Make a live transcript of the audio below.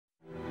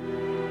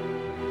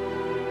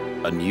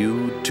A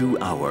new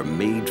 2-hour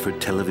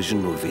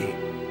made-for-television movie.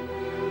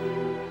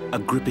 A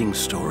gripping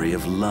story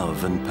of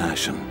love and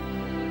passion,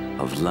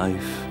 of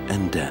life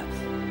and death.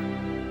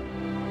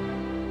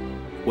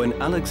 When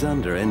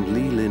Alexander and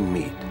Li Lin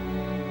meet,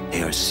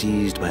 they are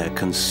seized by a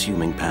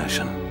consuming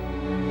passion.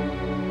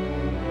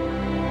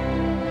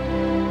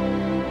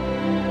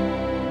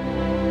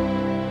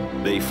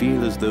 They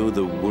feel as though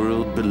the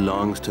world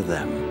belongs to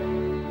them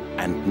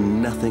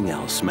and nothing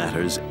else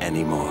matters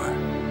anymore.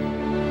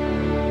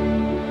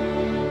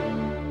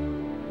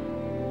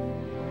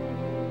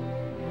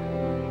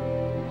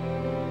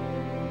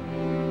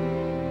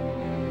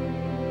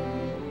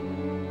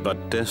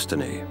 But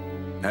destiny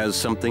has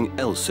something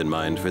else in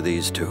mind for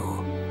these two.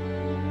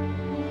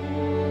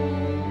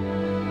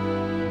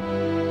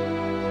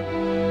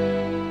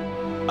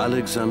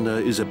 Alexander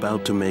is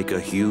about to make a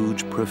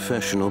huge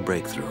professional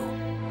breakthrough.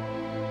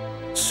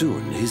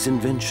 Soon, his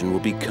invention will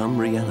become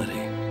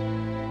reality.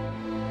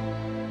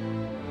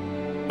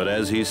 But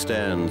as he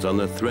stands on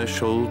the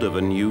threshold of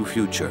a new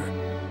future,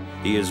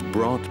 he is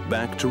brought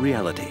back to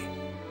reality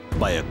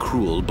by a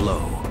cruel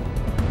blow.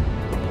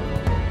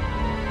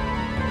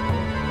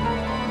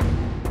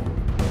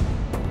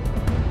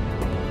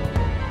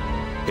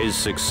 His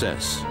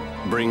success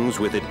brings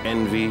with it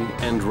envy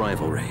and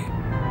rivalry.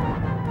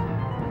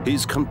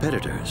 His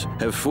competitors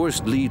have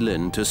forced Li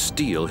Lin to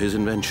steal his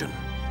invention.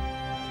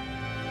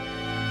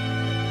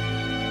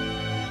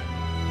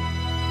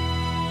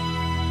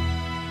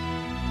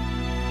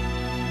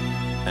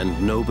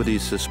 And nobody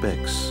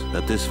suspects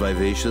that this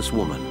vivacious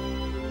woman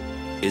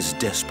is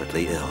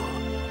desperately ill.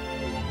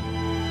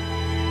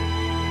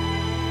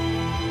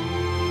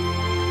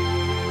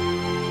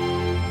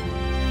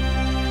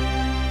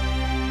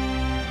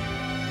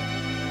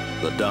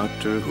 The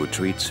doctor who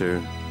treats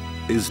her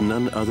is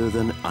none other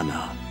than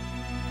Anna,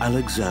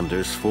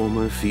 Alexander's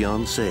former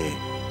fiancée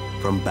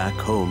from back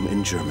home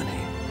in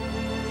Germany.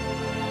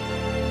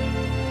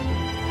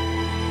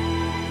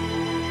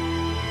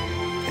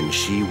 Can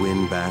she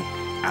win back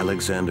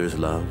Alexander's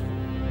love?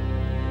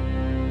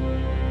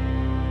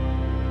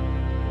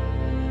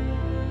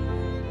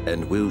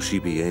 And will she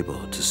be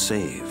able to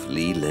save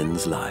Li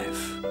Lin's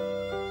life?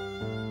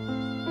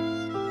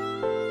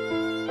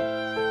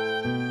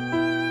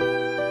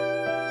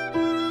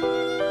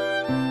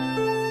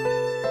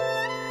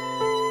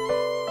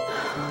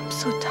 I'm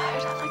so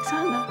tired,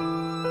 Alexander.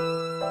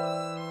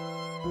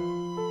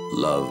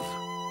 Love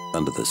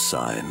under the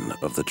sign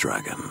of the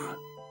dragon.